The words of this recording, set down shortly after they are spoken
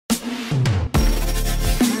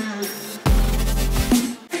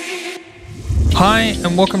Hi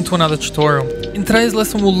and welcome to another tutorial. In today's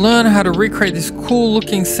lesson we'll learn how to recreate this cool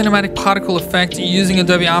looking cinematic particle effect using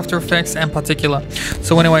Adobe After Effects and Particular.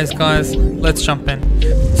 So anyways guys, let's jump in.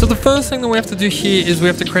 So the first thing that we have to do here is we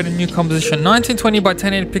have to create a new composition. 1920 by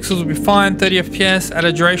 1080 pixels will be fine, 30 FPS at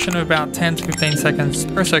a duration of about 10 to 15 seconds.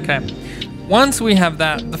 Press OK. Once we have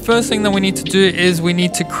that, the first thing that we need to do is we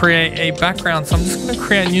need to create a background. So I'm just going to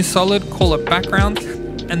create a new solid, call it background.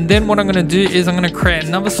 And then what I'm going to do is I'm going to create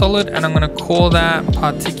another solid and I'm going to call that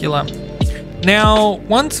particular. Now,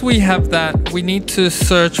 once we have that, we need to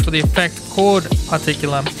search for the effect called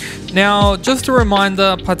particular. Now, just a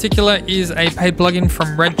reminder, particular is a paid plugin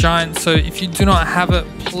from Red Giant. So if you do not have it,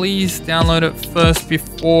 please download it first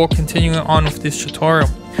before continuing on with this tutorial.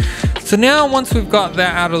 So now once we've got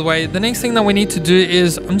that out of the way, the next thing that we need to do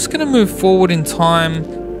is I'm just going to move forward in time,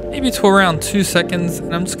 maybe to around 2 seconds,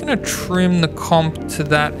 and I'm just going to trim the comp to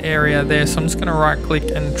that area there. So I'm just going to right click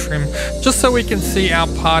and trim just so we can see our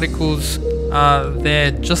particles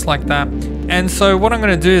there, just like that. And so what I'm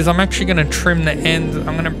going to do is I'm actually going to trim the end.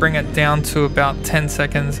 I'm going to bring it down to about 10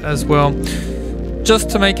 seconds as well, just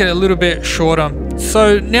to make it a little bit shorter.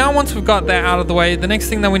 So now once we've got that out of the way, the next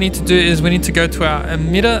thing that we need to do is we need to go to our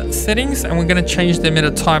emitter settings and we're going to change the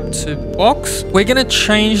emitter type to box. We're going to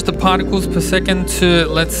change the particles per second to,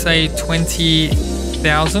 let's say,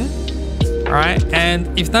 20,000. Right, and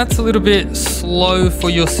if that's a little bit slow for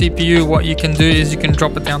your CPU, what you can do is you can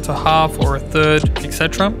drop it down to half or a third,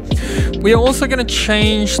 etc. We are also going to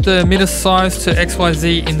change the emitter size to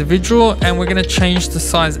XYZ individual, and we're going to change the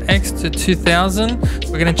size X to 2000.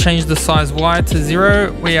 We're going to change the size Y to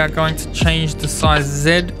 0. We are going to change the size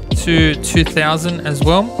Z to 2000 as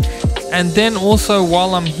well. And then also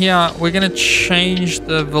while I'm here, we're going to change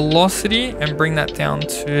the velocity and bring that down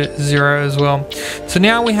to 0 as well. So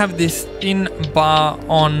now we have this thin bar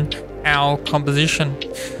on our composition.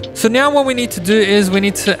 So now what we need to do is we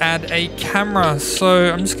need to add a camera.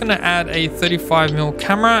 So I'm just going to add a 35mm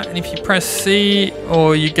camera, and if you press C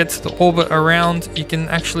or you get to the orbit around, you can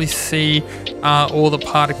actually see all the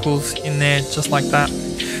particles in there just like that.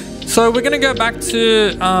 So we're going to go back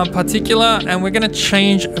to particular and we're going to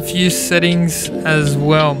change a few settings as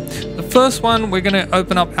well. The first one, we're going to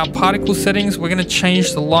open up our particle settings. We're going to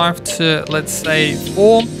change the life to, let's say,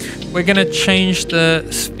 4. We're going to change the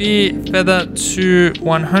sphere feather to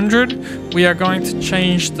 100. We are going to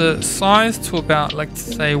change the size to about, let's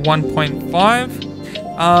say,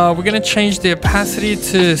 1.5. We're going to change the opacity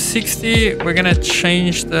to 60. We're going to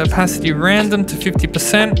change the opacity random to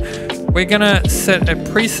 50%. We're going to set a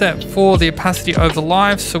preset for the opacity over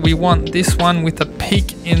live. So we want this one with a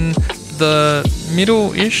peak in the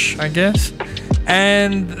middle-ish, I guess.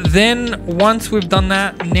 And then once we've done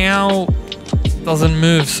that, now it doesn't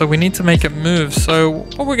move. So we need to make it move. So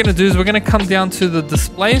what we're going to do is we're going to come down to the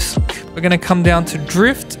displace. We're going to come down to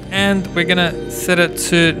drift and we're going to set it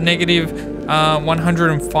to negative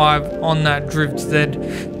 105 on that drift Z.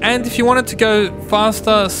 And if you want it to go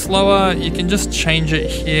faster, slower, you can just change it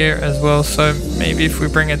here as well. So maybe if we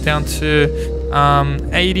bring it down to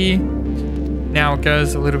 80, now it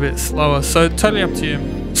goes a little bit slower. So totally up to you.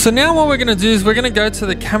 So now what we're going to do is we're going to go to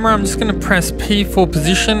the camera. I'm just going to press P for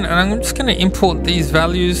position and I'm just going to import these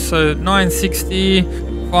values. So 960,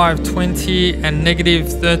 520 and negative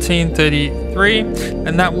 1333,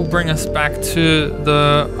 and that will bring us back to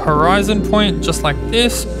the horizon point just like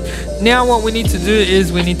this. Now what we need to do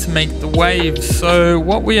is we need to make the wave. So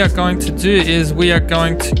what we are going to do is we are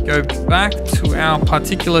going to go back to our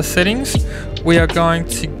particular settings. We are going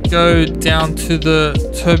to go down to the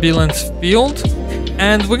turbulence field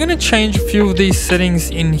and we're going to change a few of these settings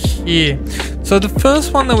in here. So the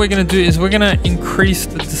first one that we're going to do is we're going to increase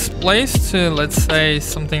the displace to, let's say,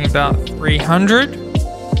 something about 300.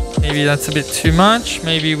 Maybe that's a bit too much.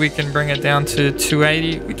 Maybe we can bring it down to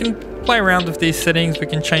 280. We can play around with these settings. We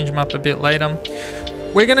can change them up a bit later.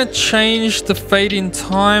 We're going to change the fade in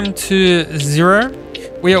time to 0.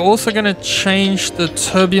 We are also going to change the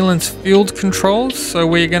turbulence field controls. So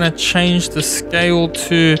we're going to change the scale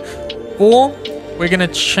to 4. We're going to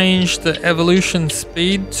change the evolution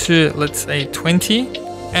speed to, let's say, 20.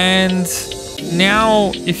 And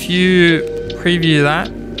now if you preview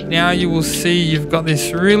that, now you will see you've got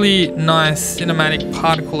this really nice cinematic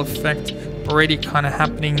particle effect already kind of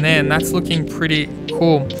happening there. And that's looking pretty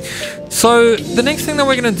cool. So the next thing that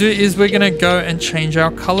we're going to do is we're going to go and change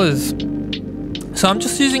our colors. So I'm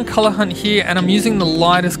just using color hunt here and I'm using the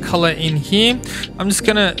lightest color in here. I'm just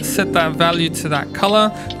going to set that value to that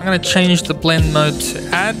color. I'm going to change the blend mode to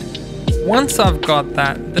add. Once I've got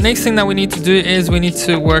that, the next thing that we need to do is we need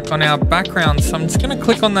to work on our background. So I'm just going to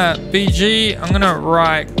click on that BG. I'm going to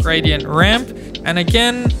write gradient ramp. And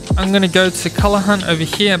again, I'm going to go to color hunt over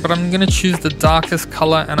here, but I'm going to choose the darkest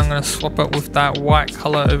color and I'm going to swap it with that white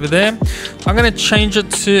color over there. I'm going to change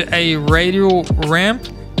it to a radial ramp.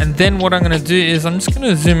 And then what I'm going to do is I'm just going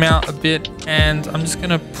to zoom out a bit and I'm just going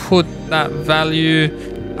to put that value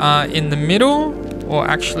in the middle, or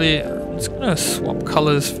actually I'm just going to swap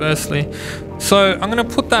colors firstly. So I'm going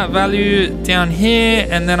to put that value down here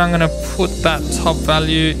and then I'm going to put that top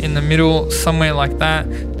value in the middle somewhere like that.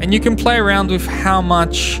 And you can play around with how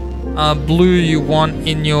much blue you want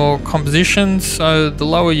in your composition. So the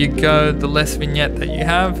lower you go, the less vignette that you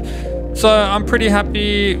have. So I'm pretty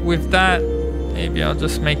happy with that. Maybe I'll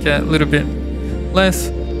just make it a little bit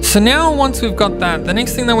less. So now once we've got that, the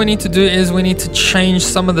next thing that we need to do is we need to change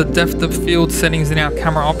some of the depth of field settings in our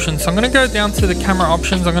camera options. So I'm going to go down to the camera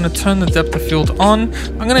options. I'm going to turn the depth of field on.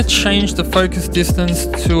 I'm going to change the focus distance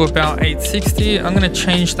to about 860. I'm going to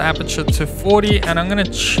change the aperture to 40 and I'm going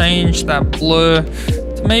to change that blur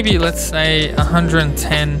to maybe, let's say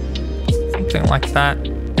 110, something like that.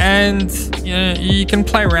 And you know, you can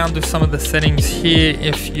play around with some of the settings here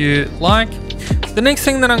if you like. The next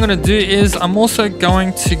thing that I'm going to do is I'm also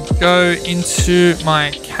going to go into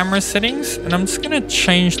my camera settings and I'm just going to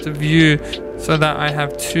change the view so that I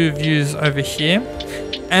have two views over here.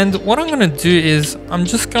 And what I'm going to do is I'm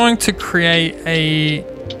just going to create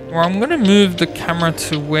I'm going to move the camera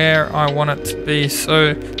to where I want it to be.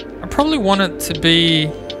 So I probably want it to be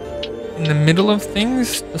in the middle of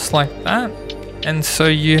things, just like that. And so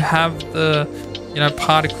you have the, you know,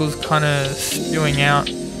 particles kind of spewing out.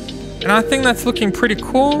 And I think that's looking pretty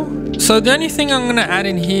cool. So the only thing I'm going to add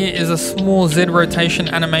in here is a small Z rotation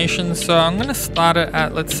animation. So I'm going to start it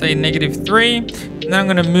at, let's say, -3. And then I'm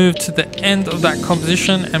going to move to the end of that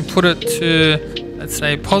composition and put it to, let's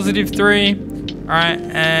say, +3. All right.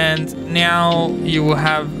 And now you will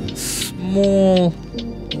have small,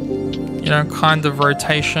 you know, kind of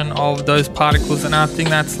rotation of those particles. And I think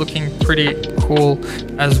that's looking pretty cool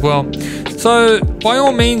as well. So by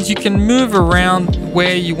all means, you can move around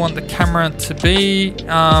where you want the camera to be.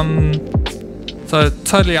 So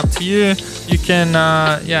totally up to you. You can,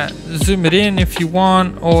 yeah, zoom it in if you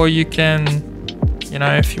want, or you can, you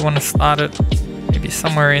know, if you want to start it maybe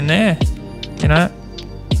somewhere in there, you know,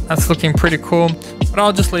 that's looking pretty cool, but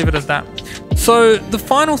I'll just leave it at that. So the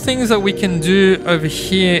final things that we can do over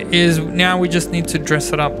here is now we just need to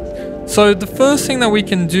dress it up. So the first thing that we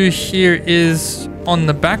can do here is on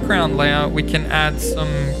the background layer, we can add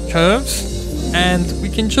some curves and we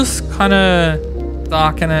can just kind of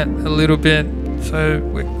darken it a little bit. So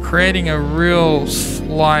we're creating a real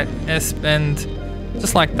slight S-bend,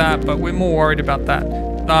 just like that, but we're more worried about that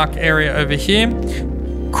dark area over here.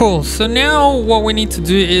 Cool, so now what we need to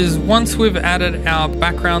do is once we've added our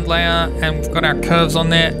background layer and we've got our curves on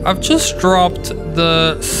there, I've just dropped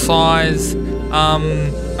the size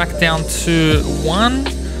back down to 1.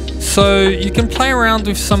 So you can play around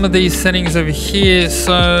with some of these settings over here.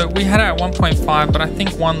 So we had it at 1.5, but I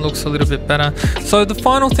think 1 looks a little bit better. So the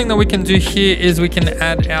final thing that we can do here is we can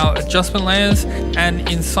add our adjustment layers, and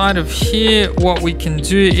inside of here what we can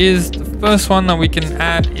do is the first one that we can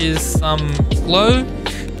add is some glow.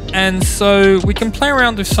 And so we can play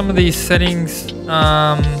around with some of these settings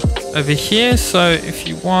over here. So if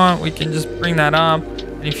you want, we can just bring that up.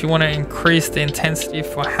 And if you want to increase the intensity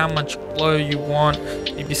for how much glow you want,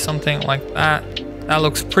 maybe something like that. That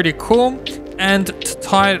looks pretty cool. And to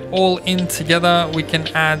tie it all in together, we can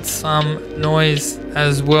add some noise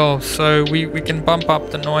as well. So we can bump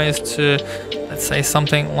up the noise to, let's say,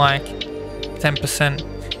 something like 10%.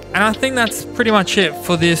 And I think that's pretty much it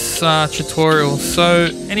for this tutorial. So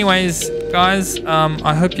anyways, guys,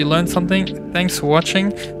 I hope you learned something. Thanks for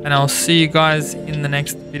watching, and I'll see you guys in the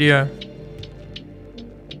next video.